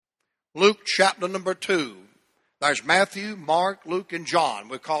Luke chapter number 2. There's Matthew, Mark, Luke, and John.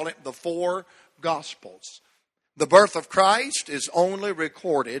 We call it the four Gospels. The birth of Christ is only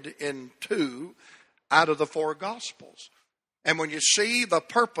recorded in 2 out of the 4 Gospels. And when you see the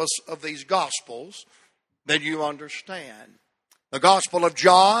purpose of these Gospels, then you understand. The Gospel of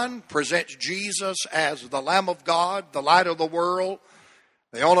John presents Jesus as the Lamb of God, the light of the world,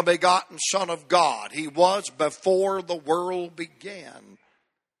 the only begotten Son of God. He was before the world began.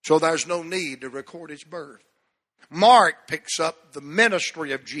 So there's no need to record his birth. Mark picks up the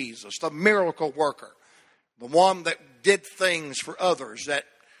ministry of Jesus, the miracle worker, the one that did things for others that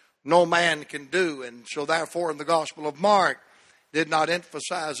no man can do. And so therefore in the Gospel of Mark did not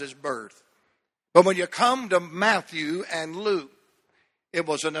emphasize his birth. But when you come to Matthew and Luke, it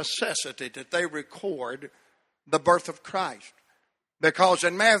was a necessity that they record the birth of Christ. Because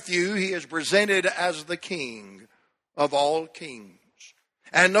in Matthew, he is presented as the King of all kings.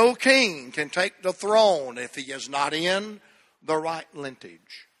 And no king can take the throne if he is not in the right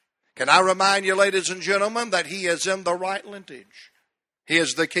lineage. Can I remind you, ladies and gentlemen, that he is in the right lineage. He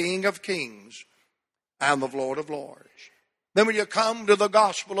is the King of kings and the Lord of lords. Then when you come to the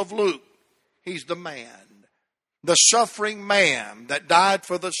Gospel of Luke, he's the man, the suffering man that died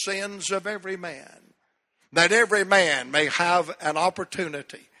for the sins of every man, that every man may have an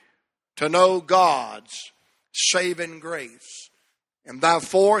opportunity to know God's saving grace. And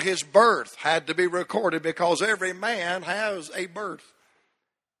therefore his birth had to be recorded because every man has a birth.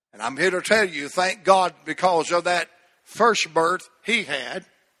 And I'm here to tell you, thank God, because of that first birth he had,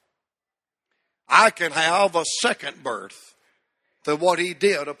 I can have a second birth to what he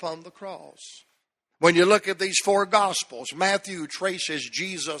did upon the cross. When you look at these 4 Gospels, Matthew traces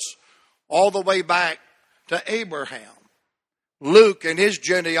Jesus all the way back to Abraham. Luke, in his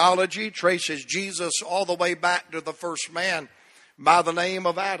genealogy, traces Jesus all the way back to the first man by the name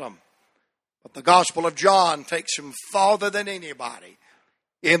of Adam. But the Gospel of John takes him farther than anybody.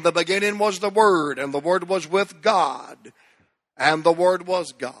 In the beginning was the Word, and the Word was with God, and the Word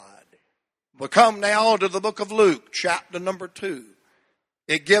was God. We come now to the book of Luke, chapter number 2.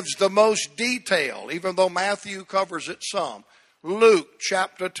 It gives the most detail, even though Matthew covers it some. Luke,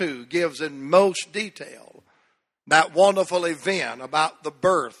 chapter 2, gives in most detail that wonderful event about the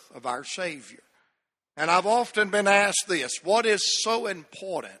birth of our Savior. And I've often been asked this, what is so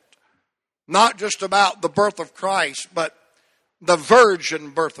important, not just about the birth of Christ, but the virgin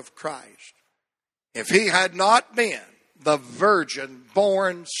birth of Christ? If he had not been the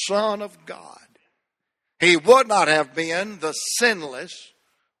virgin-born Son of God, he would not have been the sinless,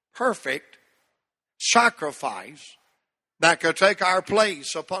 perfect sacrifice that could take our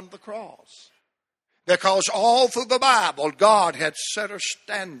place upon the cross. Because all through the Bible, God had set a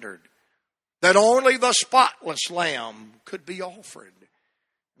standard that only the spotless lamb could be offered.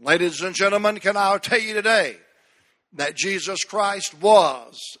 Ladies and gentlemen, can I tell you today that Jesus Christ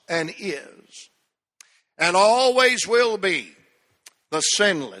was and is and always will be the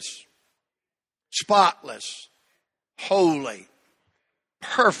sinless, spotless, holy,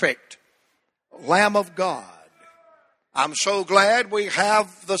 perfect Lamb of God. I'm so glad we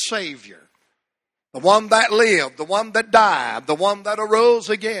have the Savior, the one that lived, the one that died, the one that arose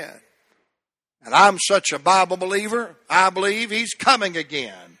again. And I'm such a Bible believer, I believe he's coming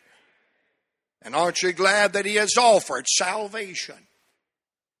again. And aren't you glad that he has offered salvation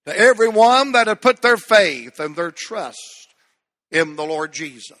to everyone that had put their faith and their trust in the Lord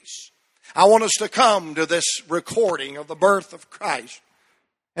Jesus? I want us to come to this recording of the birth of Christ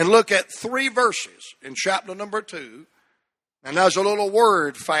and look at 3 verses in chapter number 2. And there's a little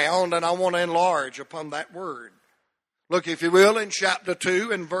word found, and I want to enlarge upon that word. Look, if you will, in chapter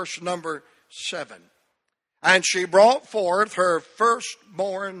 2 and verse number 7. And she brought forth her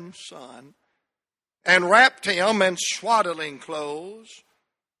firstborn son, and wrapped him in swaddling clothes,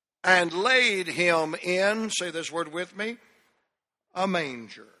 and laid him in, say this word with me, a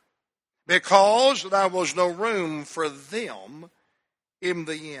manger, because there was no room for them in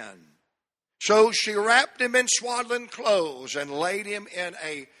the inn. So she wrapped him in swaddling clothes and laid him in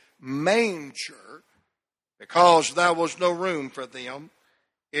a manger, because there was no room for them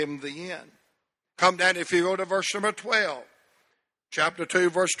in the inn. Come down, if you go to verse number 12. Chapter 2,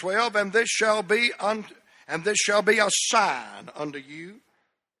 verse 12. And this shall be a sign unto you.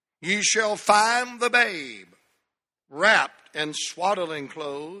 Ye shall find the babe wrapped in swaddling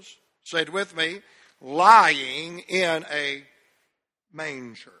clothes, say it with me, lying in a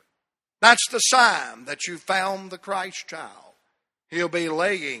manger. That's the sign that you found the Christ child. He'll be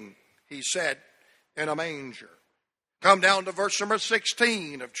laying, he said, in a manger. Come down to verse number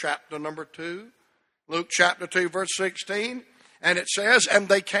 16 of chapter number 2. Luke chapter 2, verse 16. And it says, and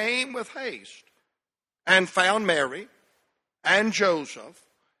they came with haste and found Mary and Joseph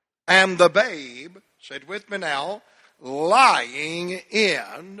and the babe, said with me now, lying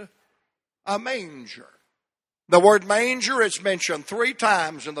in a manger. The word manger is mentioned 3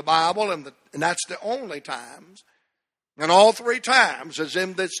 times in the Bible, and that's the only times. And all 3 times is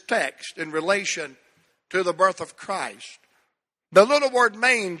in this text in relation to the birth of Christ. The little word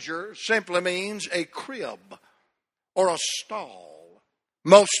manger simply means a crib or a stall.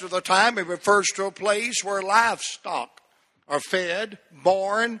 Most of the time it refers to a place where livestock are fed,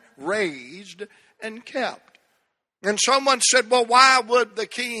 born, raised, and kept. And someone said, well, why would the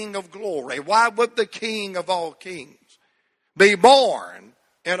King of glory, why would the King of all kings be born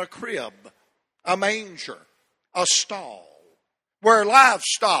in a crib, a manger, a stall, where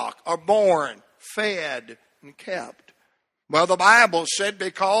livestock are born, fed, and kept? Well, the Bible said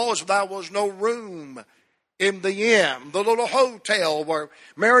because there was no room in the inn, the little hotel where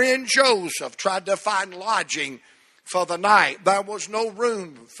Mary and Joseph tried to find lodging for the night. There was no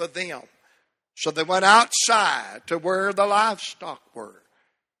room for them. So they went outside to where the livestock were.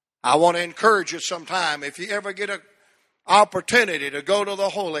 I want to encourage you sometime, if you ever get an opportunity to go to the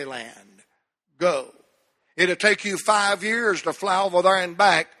Holy Land, go. It'll take you 5 years to fly over there and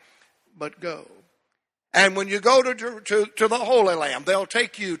back, but go. And when you go to the Holy Land, they'll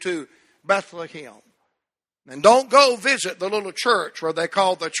take you to Bethlehem. And don't go visit the little church where they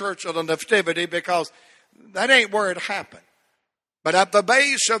call the Church of the Nativity, because that ain't where it happened. But at the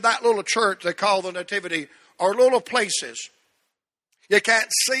base of that little church they call the Nativity are little places. You can't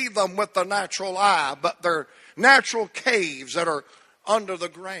see them with the natural eye, but they're natural caves that are under the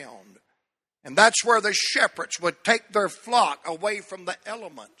ground. And that's where the shepherds would take their flock away from the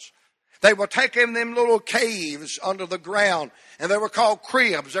elements. They were taking them little caves under the ground, and they were called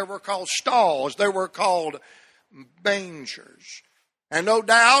cribs, they were called stalls, they were called mangers. And no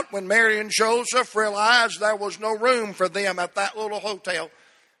doubt when Mary and Joseph realized there was no room for them at that little hotel,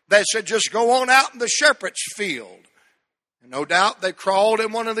 they said, just go on out in the shepherd's field. And no doubt they crawled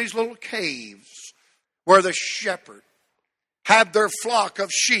in one of these little caves where the shepherd had their flock of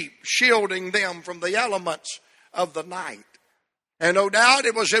sheep, shielding them from the elements of the night. And no doubt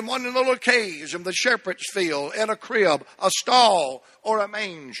it was in one of the little caves in the shepherd's field, in a crib, a stall, or a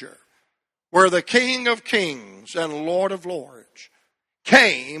manger, where the King of kings and Lord of lords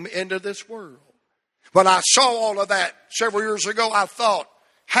came into this world. When I saw all of that several years ago, I thought,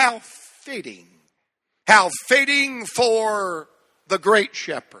 how fitting for the great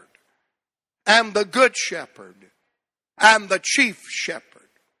shepherd and the good shepherd and the chief shepherd,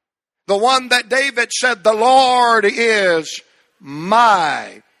 the one that David said, the Lord is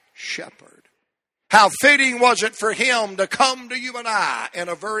my shepherd. How fitting was it for him to come to you and I in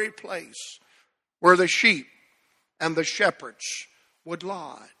a very place where the sheep and the shepherds would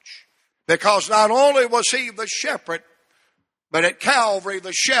lodge. Because not only was he the shepherd, but at Calvary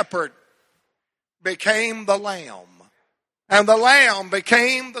the shepherd became the lamb. And the lamb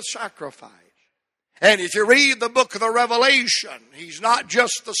became the sacrifice. And if you read the book of the Revelation, he's not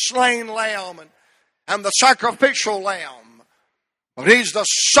just the slain lamb and the sacrificial lamb, but he's the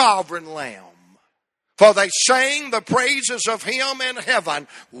sovereign lamb. For they sang the praises of him in heaven,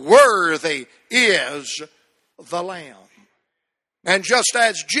 worthy is the lamb. And just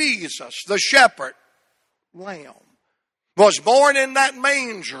as Jesus, the shepherd lamb, was born in that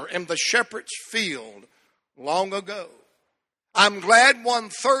manger in the shepherd's field long ago, I'm glad one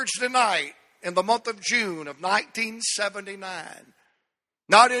Thursday night in the month of June of 1979,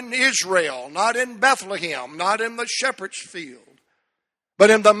 not in Israel, not in Bethlehem, not in the shepherd's field,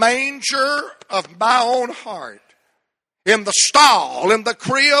 but in the manger of my own heart, in the stall, in the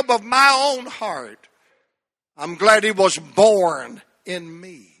crib of my own heart, I'm glad he was born in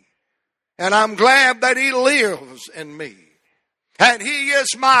me. And I'm glad that he lives in me. And he is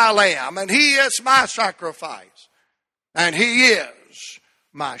my lamb, and he is my sacrifice, and he is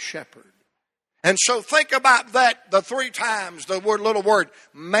my shepherd. And so think about that, the 3 times the little word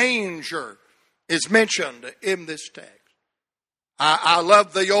manger is mentioned in this text. I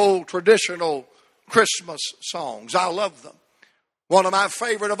love the old traditional Christmas songs. I love them. One of my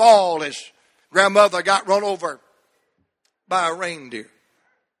favorite of all is Grandmother Got Run Over by a Reindeer.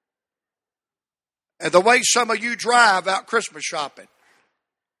 And the way some of you drive out Christmas shopping,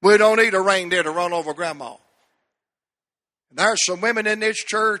 we don't need a reindeer to run over Grandma. And there are some women in this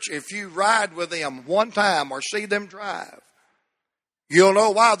church, if you ride with them one time or see them drive, you'll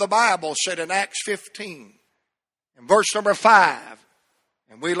know why the Bible said in Acts 15, in verse number 5,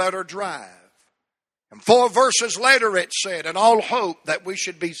 and we let her drive. And 4 verses later it said, and all hope that we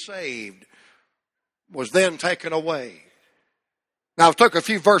should be saved was then taken away. Now, I took a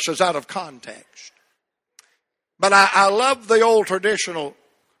few verses out of context. But I love the old traditional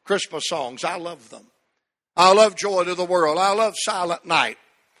Christmas songs. I love them. I love Joy to the World. I love Silent Night.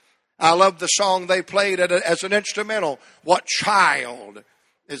 I love the song they played as an instrumental, What Child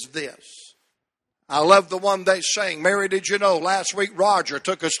Is This? I love the one they sang, Mary, Did You Know? Last week, Roger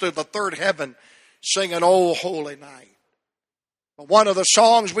took us to the third heaven singing Oh Holy Night. But one of the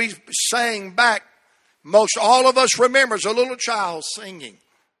songs we sang back, most all of us remembers a little child singing,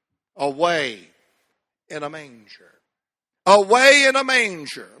 Away in a Manger. Away in a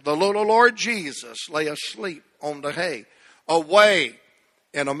manger, the little Lord Jesus lay asleep on the hay. Away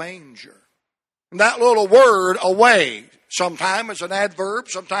in a manger. And that little word, away, sometimes it's an adverb,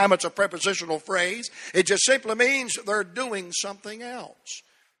 sometimes it's a prepositional phrase. It just simply means they're doing something else.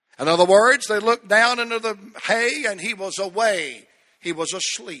 In other words, they looked down into the hay and he was away. He was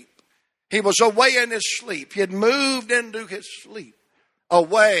asleep. He was away in his sleep. He had moved into his sleep.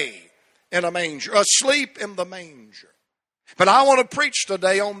 Away in a manger. Asleep in the manger. But I want to preach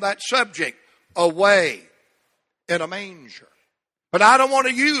today on that subject, away in a manger. But I don't want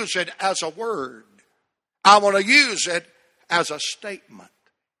to use it as a word. I want to use it as a statement.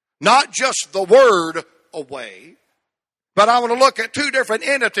 Not just the word away, but I want to look at two different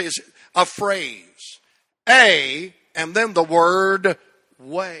entities of phrase. A, and then the word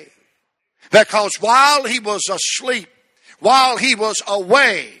way. Because while he was asleep, while he was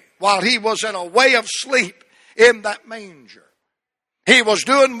away, while he was in a way of sleep, in that manger. He was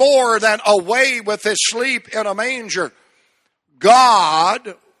doing more than away with his sleep in a manger.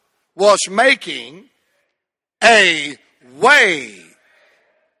 God was making a way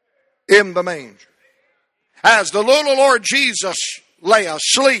in the manger. As the little Lord Jesus lay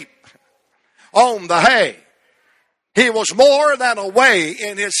asleep on the hay, he was more than away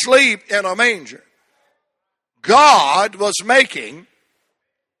in his sleep in a manger. God was making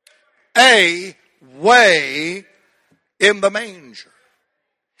a way in the manger.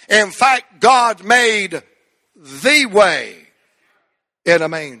 In fact, God made the way in a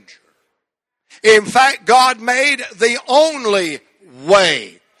manger. In fact, God made the only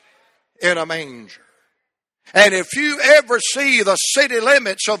way in a manger. And if you ever see the city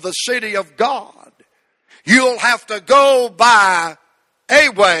limits of the city of God, you'll have to go by a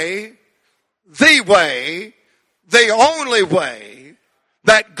way, the only way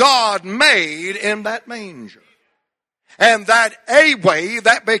that God made in that manger. And that a way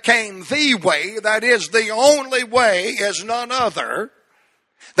that became the way, that is the only way, is none other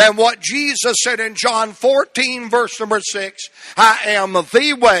than what Jesus said in John 14 verse number 6, I am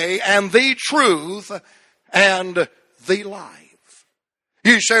the way and the truth and the life.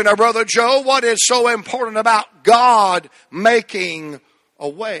 You say, now Brother Joe, what is so important about God making a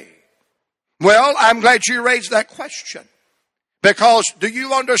way? Well, I'm glad you raised that question. Because do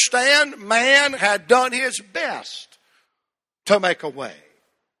you understand? Man had done his best to make a way.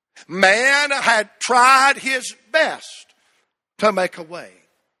 Man had tried his best to make a way.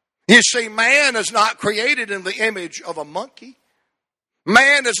 You see, man is not created in the image of a monkey.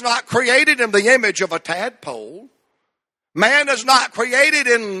 Man is not created in the image of a tadpole. Man is not created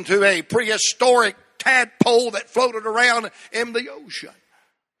into a prehistoric tadpole that floated around in the ocean.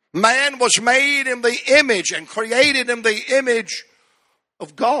 Man was made in the image and created in the image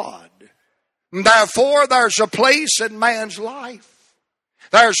of God. Therefore, there's a place in man's life.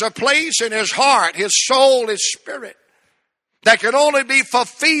 There's a place in his heart, his soul, his spirit that can only be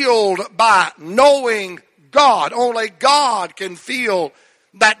fulfilled by knowing God. Only God can fill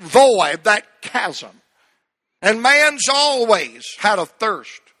that void, that chasm. And man's always had a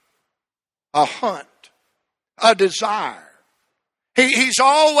thirst, a hunt, a desire. He's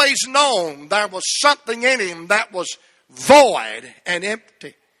always known there was something in him that was void and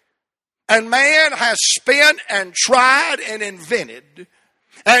empty. And man has spent and tried and invented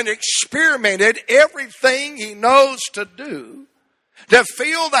and experimented everything he knows to do to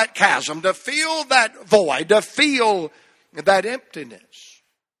fill that chasm, to fill that void, to fill that emptiness.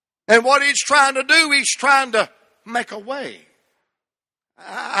 And what he's trying to do, he's trying to make a way.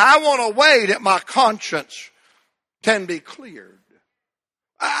 I want a way that my conscience can be cleared.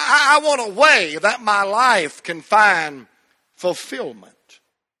 I want a way that my life can find fulfillment.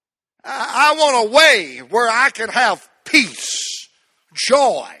 I want a way where I can have peace,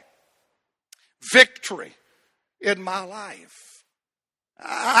 joy, victory in my life.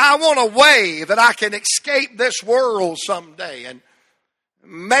 I want a way that I can escape this world someday and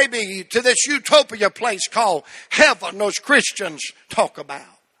maybe to this utopia place called heaven those Christians talk about.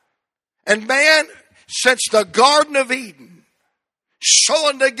 And man, since the Garden of Eden,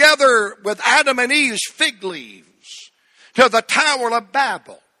 sewing together with Adam and Eve's fig leaves, to the Tower of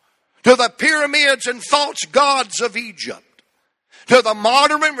Babel, to the pyramids and false gods of Egypt, to the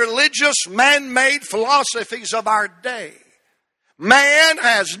modern religious man-made philosophies of our day, man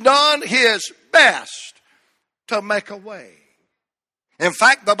has done his best to make a way. In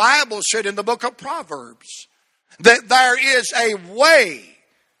fact, the Bible said in the book of Proverbs that there is a way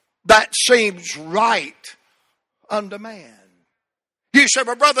that seems right unto man. You say,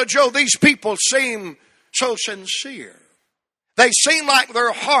 well, Brother Joe, these people seem so sincere. They seem like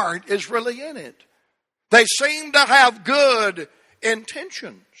their heart is really in it. They seem to have good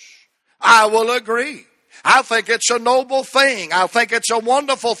intentions. I will agree. I think it's a noble thing. I think it's a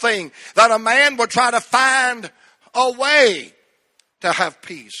wonderful thing that a man would try to find a way to have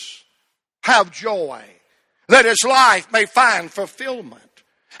peace, have joy, that his life may find fulfillment.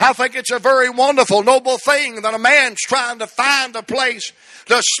 I think it's a very wonderful, noble thing that a man's trying to find a place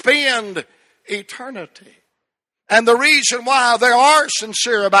to spend eternity. And the reason why they are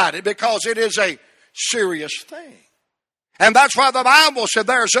sincere about it, because it is a serious thing. And that's why the Bible said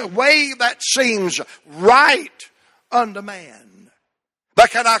there's a way that seems right unto man.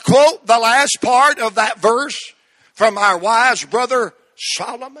 But can I quote the last part of that verse from our wise brother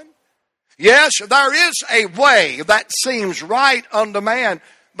Solomon? Yes, there is a way that seems right unto man.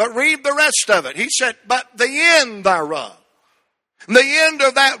 But read the rest of it. He said, but the end thereof, the end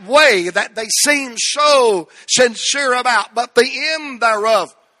of that way that they seem so sincere about, but the end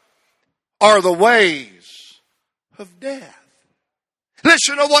thereof are the ways of death.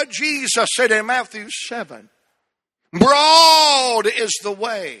 Listen to what Jesus said in Matthew 7. Broad is the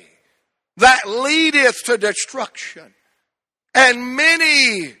way that leadeth to destruction, and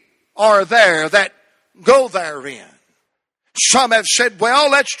many are there that go therein. Some have said,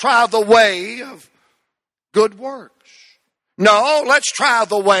 well, let's try the way of good works. No, let's try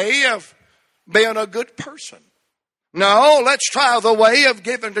the way of being a good person. No, let's try the way of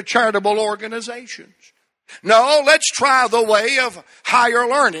giving to charitable organizations. No, let's try the way of higher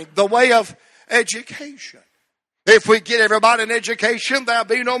learning, the way of education. If we get everybody an education, there'll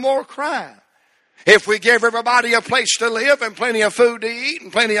be no more crime. If we give everybody a place to live and plenty of food to eat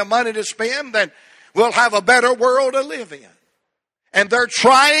and plenty of money to spend, then we'll have a better world to live in. And they're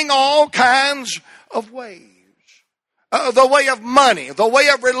trying all kinds of ways. The way of money, the way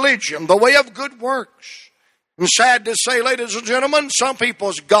of religion, the way of good works. And sad to say, ladies and gentlemen, some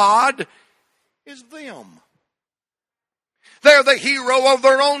people's God is them. They're the hero of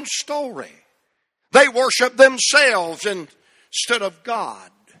their own story. They worship themselves instead of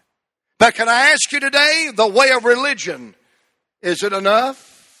God. But can I ask you today, the way of religion, is it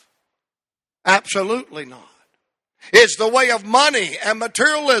enough? Absolutely not. Is the way of money and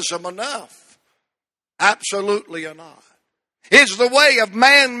materialism enough? Absolutely not. Is the way of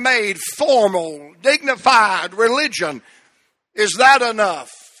man-made, formal, dignified religion, is that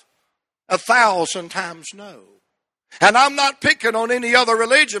enough? 1,000 times no. And I'm not picking on any other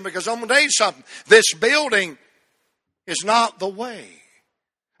religion, because I'm going to tell you something. This building is not the way.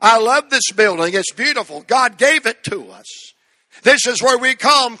 I love this building. It's beautiful. God gave it to us. This is where we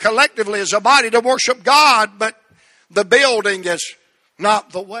come collectively as a body to worship God, but the building is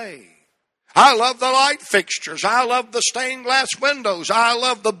not the way. I love the light fixtures. I love the stained glass windows. I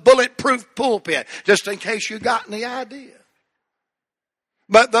love the bulletproof pulpit, just in case you got any idea.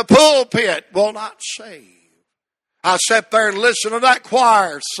 But the pulpit will not save. I sat there and listened to that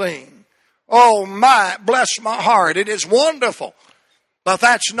choir sing. Oh my, bless my heart. It is wonderful. But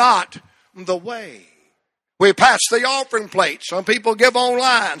that's not the way. We pass the offering plate. Some people give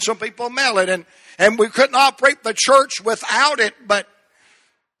online. Some people mail it. And we couldn't operate the church without it. But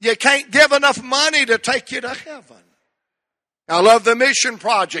you can't give enough money to take you to heaven. I love the mission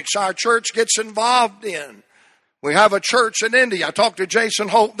projects our church gets involved in. We have a church in India. I talked to Jason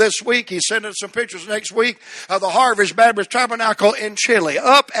Holt this week. He sent us some pictures next week of the Harvest Baptist Tabernacle in Chile.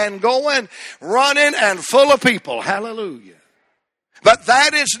 Up and going, running and full of people. Hallelujah. But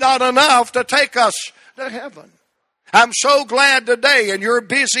that is not enough to take us to heaven. I'm so glad today in your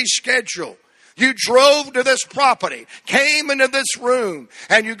busy schedule, you drove to this property, came into this room,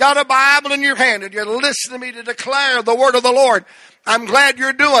 and you got a Bible in your hand, and you're listening to me to declare the word of the Lord. I'm glad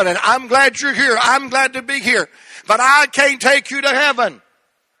you're doing it. I'm glad you're here. I'm glad to be here. But I can't take you to heaven.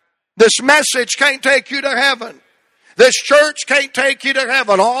 This message can't take you to heaven. This church can't take you to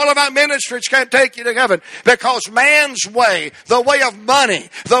heaven. All of our ministries can't take you to heaven, because man's way, the way of money,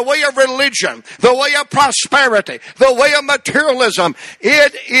 the way of religion, the way of prosperity, the way of materialism,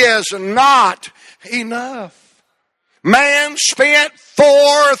 it is not enough. Man spent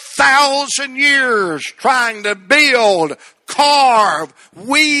 4,000 years trying to build, carve,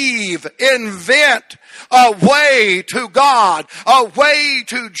 weave, invent a way to God, a way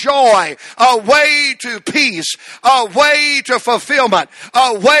to joy, a way to peace, a way to fulfillment,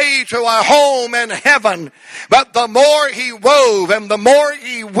 a way to a home in heaven. But the more he wove and the more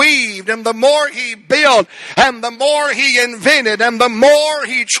he weaved and the more he built and the more he invented and the more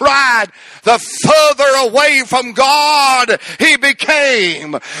he tried, the further away from God he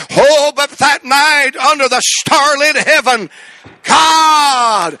became. Oh, but that night under the starlit heaven,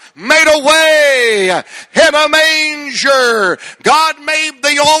 God made a way in a manger. God made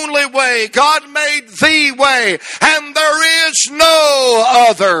the only way. God made the way. And there is no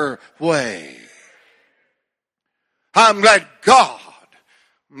other way. I'm glad God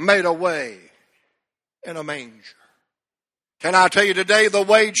made a way in a manger. Can I tell you today, the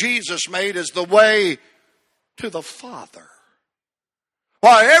way Jesus made is the way to the Father.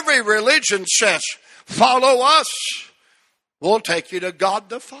 While every religion says, follow us, we'll take you to God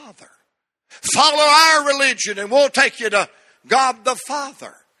the Father. Follow our religion and we'll take you to God the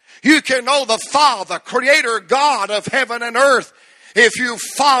Father. You can know the Father, Creator God of heaven and earth, if you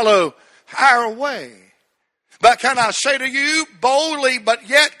follow our way. But can I say to you boldly but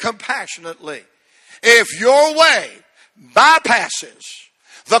yet compassionately, if your way bypasses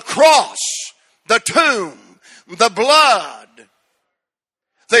the cross, the tomb, the blood,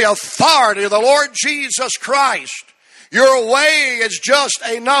 the authority of the Lord Jesus Christ, your way is just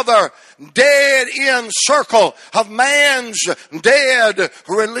another dead-end circle of man's dead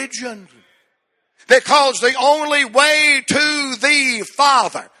religion. Because the only way to the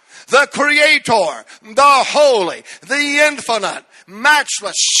Father, the Creator, the Holy, the Infinite,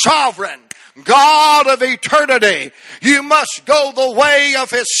 matchless, sovereign God of eternity, you must go the way of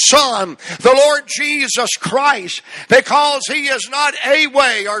His Son, the Lord Jesus Christ, because He is not a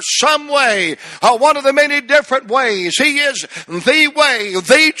way or some way, or one of the many different ways. He is the way,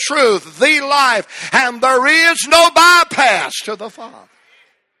 the truth, the life, and there is no bypass to the Father.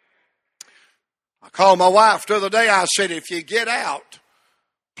 I called my wife the other day. I said, if you get out,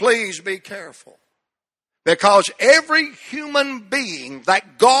 please be careful. Because every human being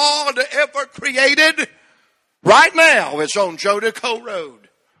that God ever created right now is on Jodico Road.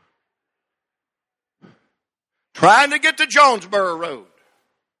 Trying to get to Jonesboro Road.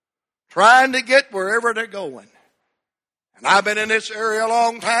 Trying to get wherever they're going. And I've been in this area a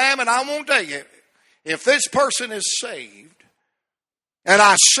long time, and I won't tell you, if this person is saved and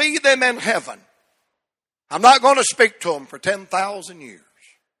I see them in heaven, I'm not going to speak to them for 10,000 years.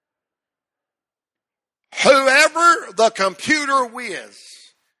 Whoever the computer whiz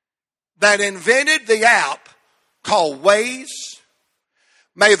that invented the app called Waze,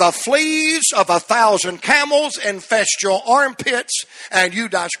 may the fleas of 1,000 camels infest your armpits and you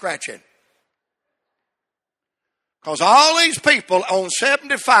die scratching. Because all these people on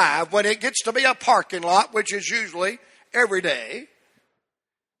 75, when it gets to be a parking lot, which is usually every day,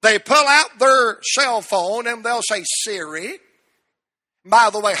 they pull out their cell phone and they'll say, Siri.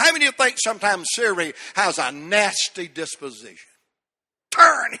 By the way, how many of you think sometimes Siri has a nasty disposition?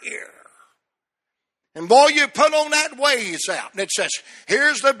 Turn here. And boy, you put on that Waze out, and it says,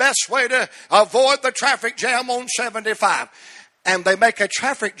 here's the best way to avoid the traffic jam on 75. And they make a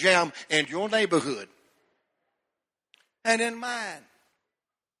traffic jam in your neighborhood and in mine.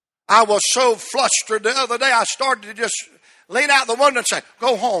 I was so flustered the other day, I started to just lean out the window and say,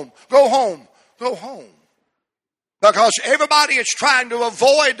 go home, go home, go home. Because everybody is trying to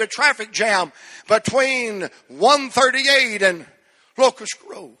avoid the traffic jam between 138 and Locust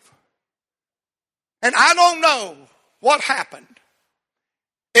Grove. And I don't know what happened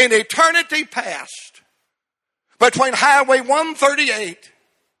in eternity past between Highway 138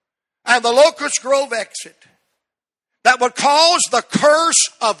 and the Locust Grove exit that would cause the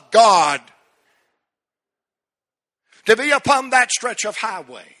curse of God to be upon that stretch of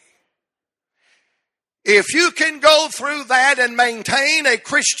highway. If you can go through that and maintain a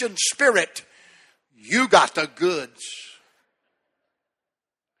Christian spirit, you got the goods.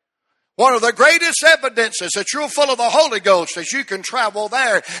 One of the greatest evidences that you're full of the Holy Ghost is you can travel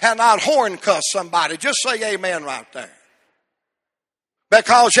there and not horn cuss somebody. Just say amen right there.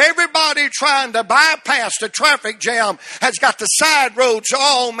 Because everybody trying to bypass the traffic jam has got the side roads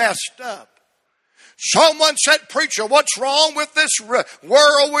all messed up. Someone said, preacher, what's wrong with this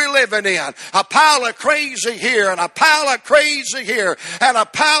world we're living in? A pile of crazy here and a pile of crazy here and a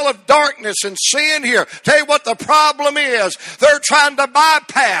pile of darkness and sin here. Tell you what the problem is. They're trying to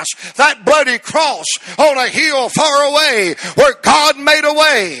bypass that bloody cross on a hill far away where God made a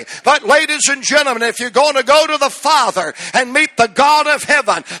way. But ladies and gentlemen, if you're going to go to the Father and meet the God of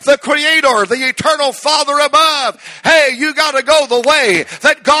heaven, the Creator, the eternal Father above, hey, you got to go the way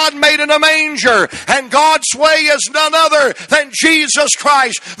that God made in a manger. And God's way is none other than Jesus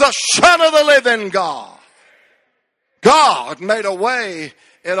Christ, the Son of the living God. God made a way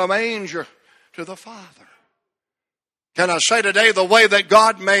in a manger to the Father. Can I say today, the way that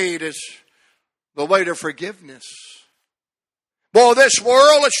God made is the way to forgiveness. Boy, this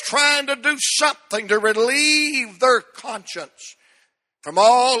world is trying to do something to relieve their conscience from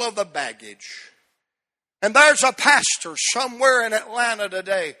all of the baggage. And there's a pastor somewhere in Atlanta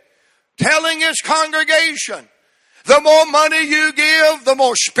today telling his congregation, the more money you give, the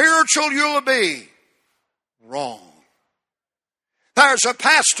more spiritual you'll be. Wrong. There's a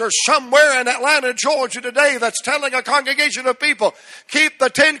pastor somewhere in Atlanta, Georgia today that's telling a congregation of people, keep the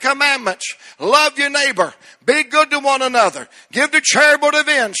 10 Commandments, love your neighbor, be good to one another, give to charitable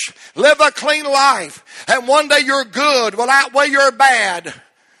events, live a clean life, and one day your good will outweigh your bad.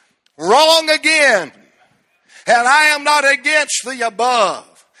 Wrong again. And I am not against the above.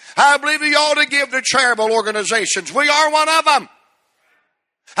 I believe you ought to give to charitable organizations. We are one of them.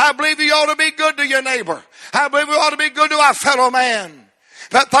 I believe you ought to be good to your neighbor. I believe we ought to be good to our fellow man.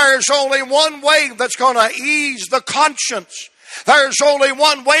 But there's only one way that's going to ease the conscience. There's only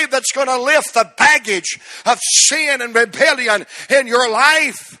one way that's going to lift the baggage of sin and rebellion in your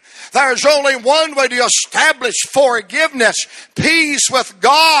life. There's only one way to establish forgiveness, peace with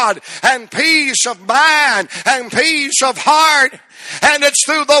God, and peace of mind, and peace of heart. And it's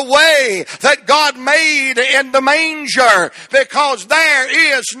through the way that God made in the manger, because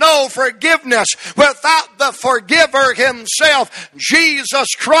there is no forgiveness without the forgiver himself,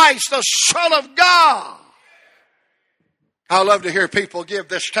 Jesus Christ, the Son of God. I love to hear people give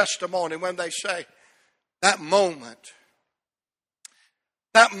this testimony when they say, that moment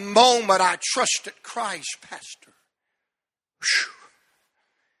I trusted Christ, Pastor. Whew.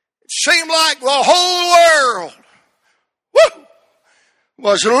 It seemed like the whole world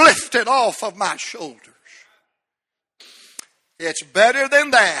was lifted off of my shoulders. It's better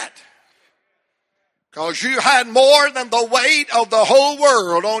than that, because you had more than the weight of the whole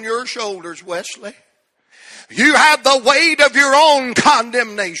world on your shoulders, Wesley. You had the weight of your own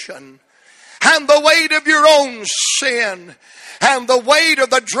condemnation, and the weight of your own sin, and the weight of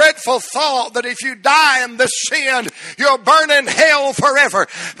the dreadful thought that if you die in this sin, you'll burn in hell forever.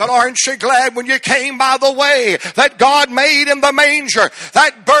 But aren't you glad when you came by the way that God made in the manger?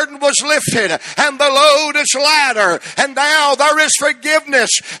 That burden was lifted and the load is lighter. And now there is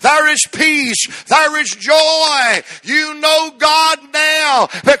forgiveness. There is peace. There is joy. You know God now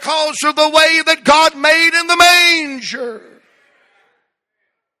because of the way that God made in the manger.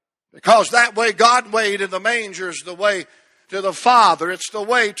 Because that way God made in the manger is the way to the Father. It's the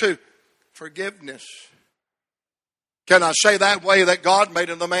way to forgiveness. Can I say that way that God made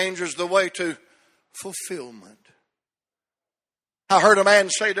in the manger is the way to fulfillment? I heard a man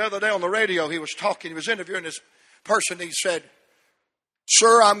say the other day on the radio, he was interviewing this person. He said,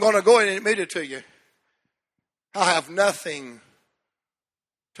 "Sir, I'm going to go and admit it to you. I have nothing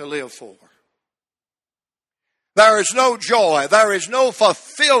to live for. There is no joy. There is no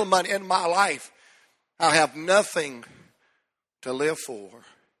fulfillment in my life. I have nothing to live for."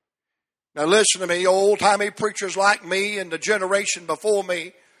 Now listen to me, old-timey preachers like me and the generation before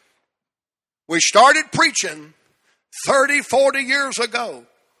me. We started preaching 30, 40 years ago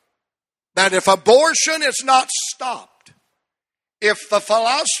that if abortion is not stopped, if the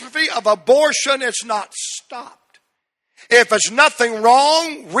philosophy of abortion is not stopped, if there's nothing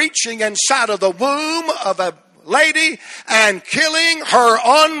wrong reaching inside of the womb of a lady and killing her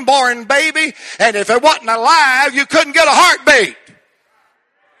unborn baby, and if it wasn't alive, you couldn't get a heartbeat.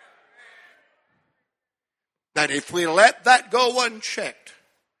 That if we let that go unchecked,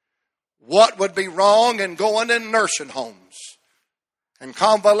 what would be wrong in going in nursing homes and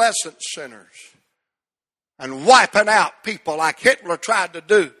convalescent centers and wiping out people like Hitler tried to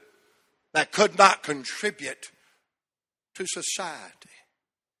do that could not contribute to society?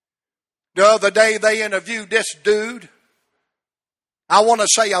 The other day they interviewed this dude. I want to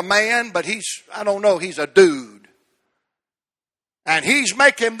say a man, but he's a dude. And he's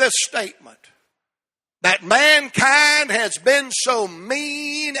making this statement, that mankind has been so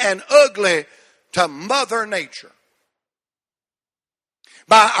mean and ugly to Mother Nature.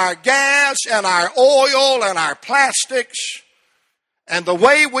 By our gas and our oil and our plastics and the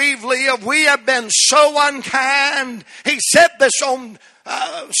way we've lived, we have been so unkind. He said this on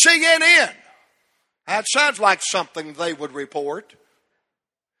CNN. That sounds like something they would report.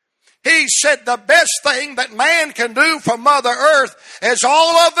 He said the best thing that man can do for Mother Earth is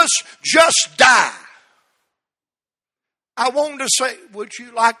all of us just die. I wanted to say, would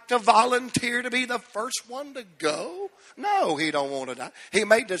you like to volunteer to be the first one to go? No, he don't want to die. He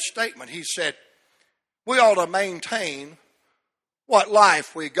made this statement. He said, We ought to maintain what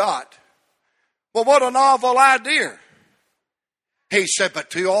life we got. Well, what a novel idea. He said, but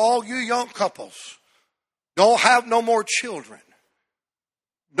to all you young couples, don't have no more children.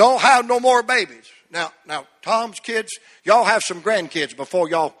 Don't have no more babies. Now, Tom's kids, y'all have some grandkids before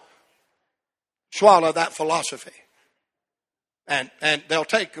y'all swallow that philosophy. And they'll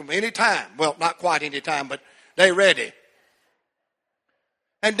take them any time. Well, not quite any time, but they're ready.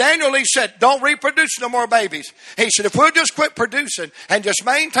 And Daniel, he said, don't reproduce no more babies. He said, if we'll just quit producing and just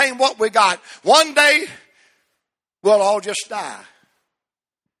maintain what we got, one day we'll all just die.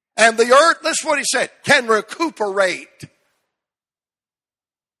 And the earth, this is what he said, can recuperate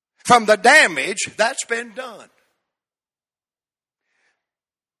from the damage that's been done.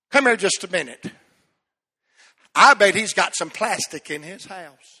 Come here just a minute. I bet he's got some plastic in his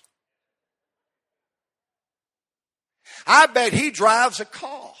house. I bet he drives a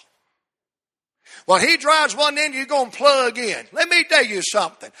car. Well, he drives one in, you're going to plug in. Let me tell you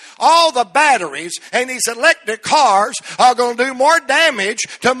something. All the batteries in these electric cars are going to do more damage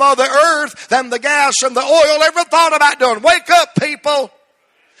to Mother Earth than the gas and the oil ever thought about doing. Wake up, people.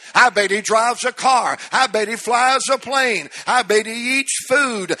 I bet he drives a car. I bet he flies a plane. I bet he eats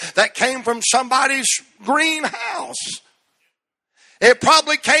food that came from somebody's greenhouse. It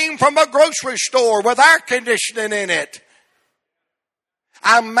probably came from a grocery store with air conditioning in it.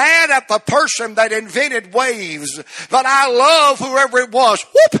 I'm mad at the person that invented waves, but I love whoever it was,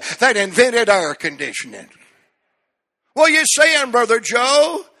 that invented air conditioning. What are you saying, Brother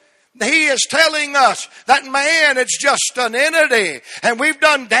Joe? He is telling us that man is just an entity, and we've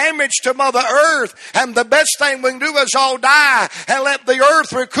done damage to Mother Earth, and the best thing we can do is all die and let the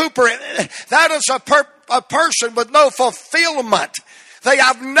earth recuperate. That is a person with no fulfillment. They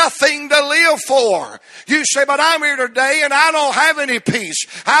have nothing to live for. You say, but I'm here today and I don't have any peace.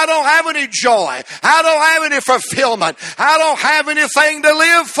 I don't have any joy. I don't have any fulfillment. I don't have anything to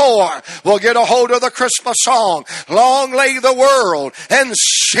live for. Well, get a hold of the Christmas song. Long lay the world in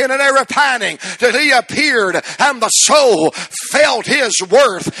sin and repining till he appeared and the soul felt his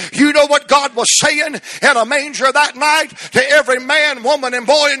worth. You know what God was saying in a manger that night to every man, woman, and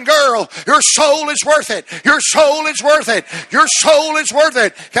boy and girl? Your soul is worth it. Your soul is worth it. Your soul is worth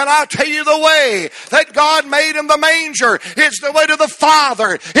it. Can I tell you the way that God made in the manger? It's the way to the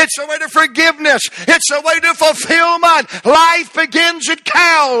Father. It's the way to forgiveness. It's the way to fulfillment. Life begins at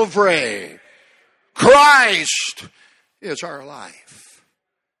Calvary. Christ is our life.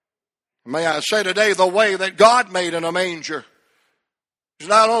 May I say today, the way that God made in a manger is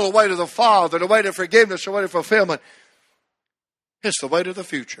not only the way to the Father, the way to forgiveness, the way to fulfillment. It's the way to the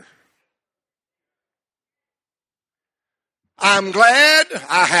future. I'm glad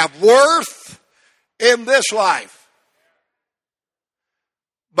I have worth in this life.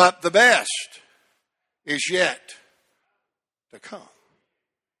 But the best is yet to come.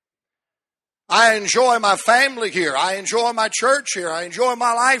 I enjoy my family here. I enjoy my church here. I enjoy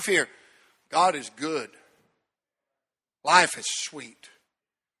my life here. God is good. Life is sweet.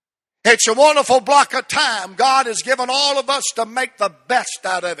 It's a wonderful block of time God has given all of us to make the best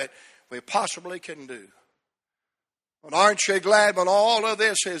out of it we possibly can do. But aren't you glad when all of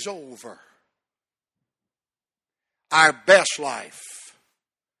this is over? Our best life,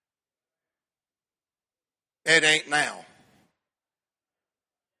 it ain't now.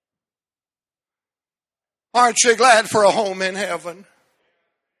 Aren't you glad for a home in heaven?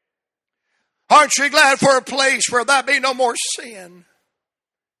 Aren't you glad for a place where there be no more sin,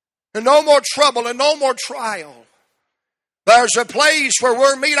 and no more trouble, and no more trial? There's a place where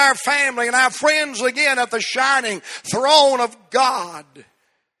we'll meet our family and our friends again at the shining throne of God.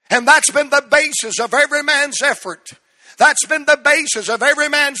 And that's been the basis of every man's effort. That's been the basis of every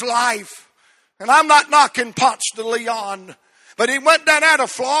man's life. And I'm not knocking Ponce de Leon, but he went down out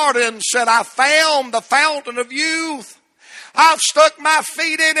of Florida and said, I found the fountain of youth. I've stuck my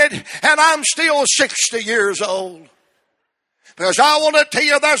feet in it, and I'm still 60 years old. Because I want to tell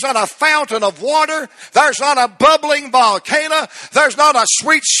you, there's not a fountain of water. There's not a bubbling volcano. There's not a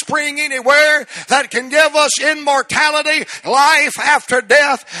sweet spring anywhere that can give us immortality, life after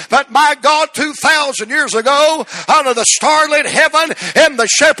death. But my God, 2,000 years ago, under the starlit heaven, in the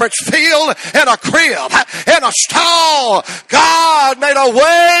shepherd's field, in a crib, in a stall, God made a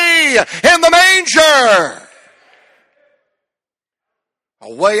way in the manger.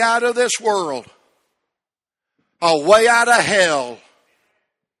 A way out of this world. A way out of hell.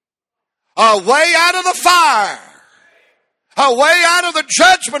 A way out of the fire. A way out of the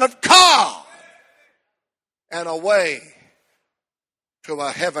judgment of God. And a way to a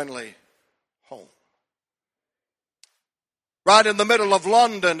heavenly home. Right in the middle of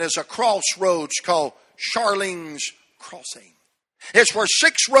London is a crossroads called Charlene's Crossing. It's where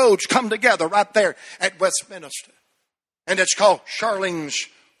 6 roads come together right there at Westminster. And it's called Charlene's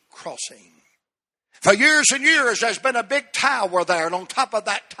Crossing. For years and years, there's been a big tower there, and on top of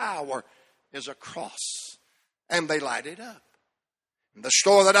that tower is a cross. And they light it up. And the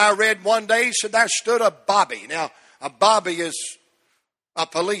story that I read one day said there stood a bobby. Now, a bobby is a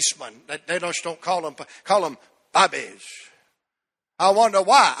policeman. They just don't call them bobbies. I wonder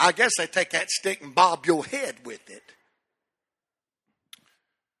why. I guess they take that stick and bob your head with it.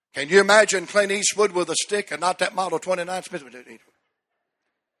 Can you imagine Clint Eastwood with a stick and not that Model 29 Smith?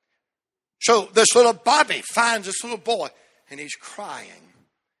 So this little Bobby finds this little boy and he's crying.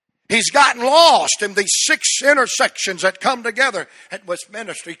 He's gotten lost in these 6 intersections that come together at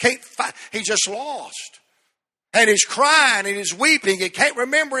Westminster. He can't find, he's just lost. And he's crying and he's weeping. He can't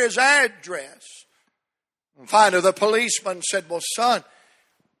remember his address. And finally the policeman said, well, son,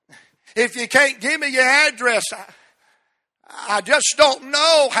 if you can't give me your address, I just don't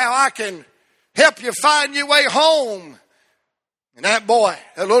know how I can help you find your way home. And that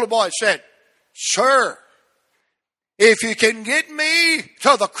little boy said, sir, if you can get me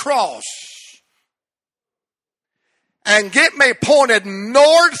to the cross and get me pointed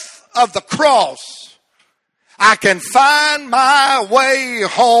north of the cross, I can find my way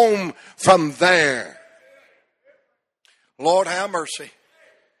home from there. Lord, have mercy.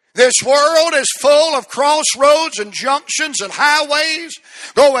 This world is full of crossroads and junctions and highways,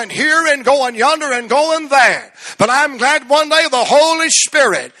 going here and going yonder and going there. But I'm glad one day the Holy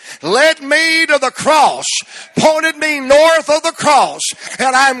Spirit led me to the cross, pointed me north of the cross,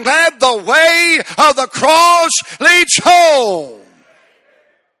 and I'm glad the way of the cross leads home.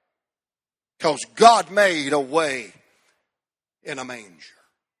 Because God made a way in a manger.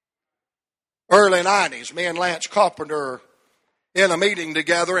 Early 90s, me and Lance Carpenter in a meeting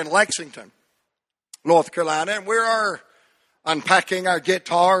together in Lexington, North Carolina, and we are unpacking our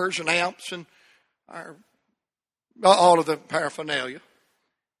guitars and amps and all of the paraphernalia.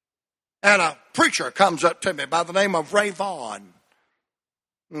 And a preacher comes up to me by the name of Ray Vaughn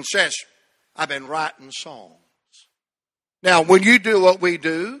and says, I've been writing songs. Now, when you do what we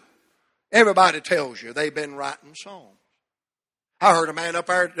do, everybody tells you they've been writing songs. I heard a man up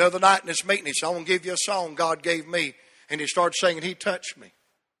there the other night in this meeting, he said, I'm going to give you a song God gave me. And he started singing, He Touched Me.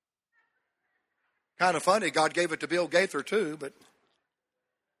 Kind of funny, God gave it to Bill Gaither too, but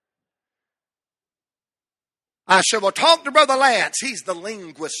I said, well, talk to Brother Lance. He's the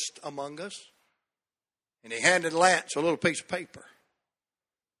linguist among us. And he handed Lance a little piece of paper.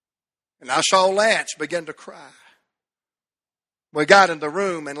 And I saw Lance begin to cry. We got in the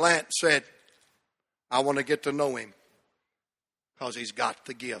room and Lance said, I want to get to know him because he's got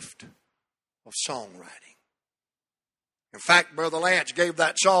the gift of songwriting. In fact, Brother Lance gave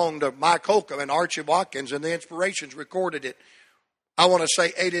that song to Mike Holcomb and Archie Watkins, and the Inspirations recorded it, I want to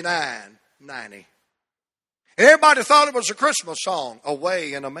say 89, 90. And everybody thought it was a Christmas song,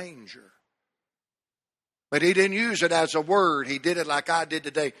 Away in a Manger. But he didn't use it as a word. He did it like I did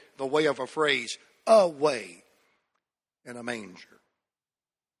today, the way of a phrase, away in a manger.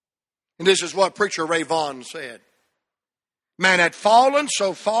 And this is what Preacher Ray Vaughn said. Man had fallen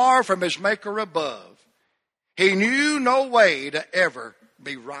so far from his Maker above, he knew no way to ever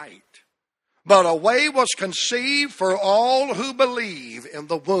be right. But a way was conceived for all who believe in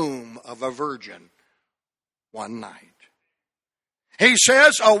the womb of a virgin one night. He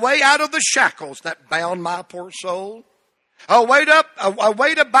says, a way out of the shackles that bound my poor soul. A way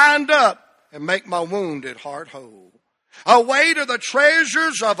to bind up and make my wounded heart whole. A way to the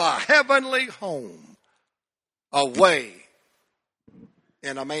treasures of a heavenly home. A way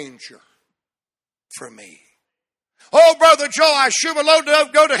in a manger for me. Oh, Brother Joe, I sure would love to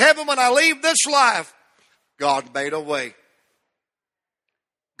go to heaven when I leave this life. God made a way.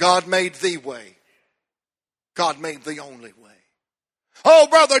 God made the way. God made the only way. Oh,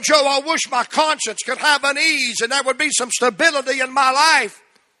 Brother Joe, I wish my conscience could have an ease and there would be some stability in my life.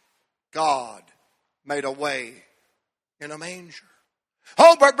 God made a way in a manger.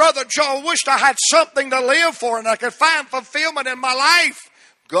 Oh, but Brother Joe, I wished I had something to live for and I could find fulfillment in my life.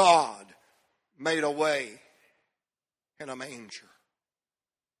 God made a way in a manger.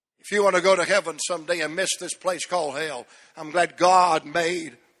 If you want to go to heaven someday and miss this place called hell, I'm glad God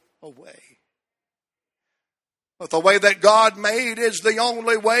made a way. But the way that God made is the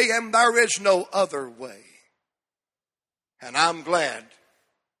only way, and there is no other way. And I'm glad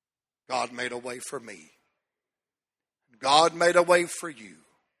God made a way for me. God made a way for you.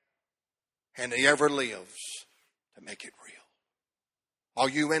 And He ever lives to make it real. Are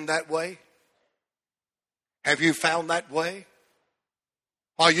you in that way? Have you found that way?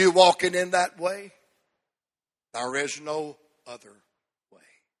 Are you walking in that way? There is no other way.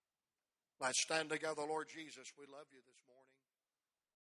 Let's stand together, Lord Jesus. We love you this morning.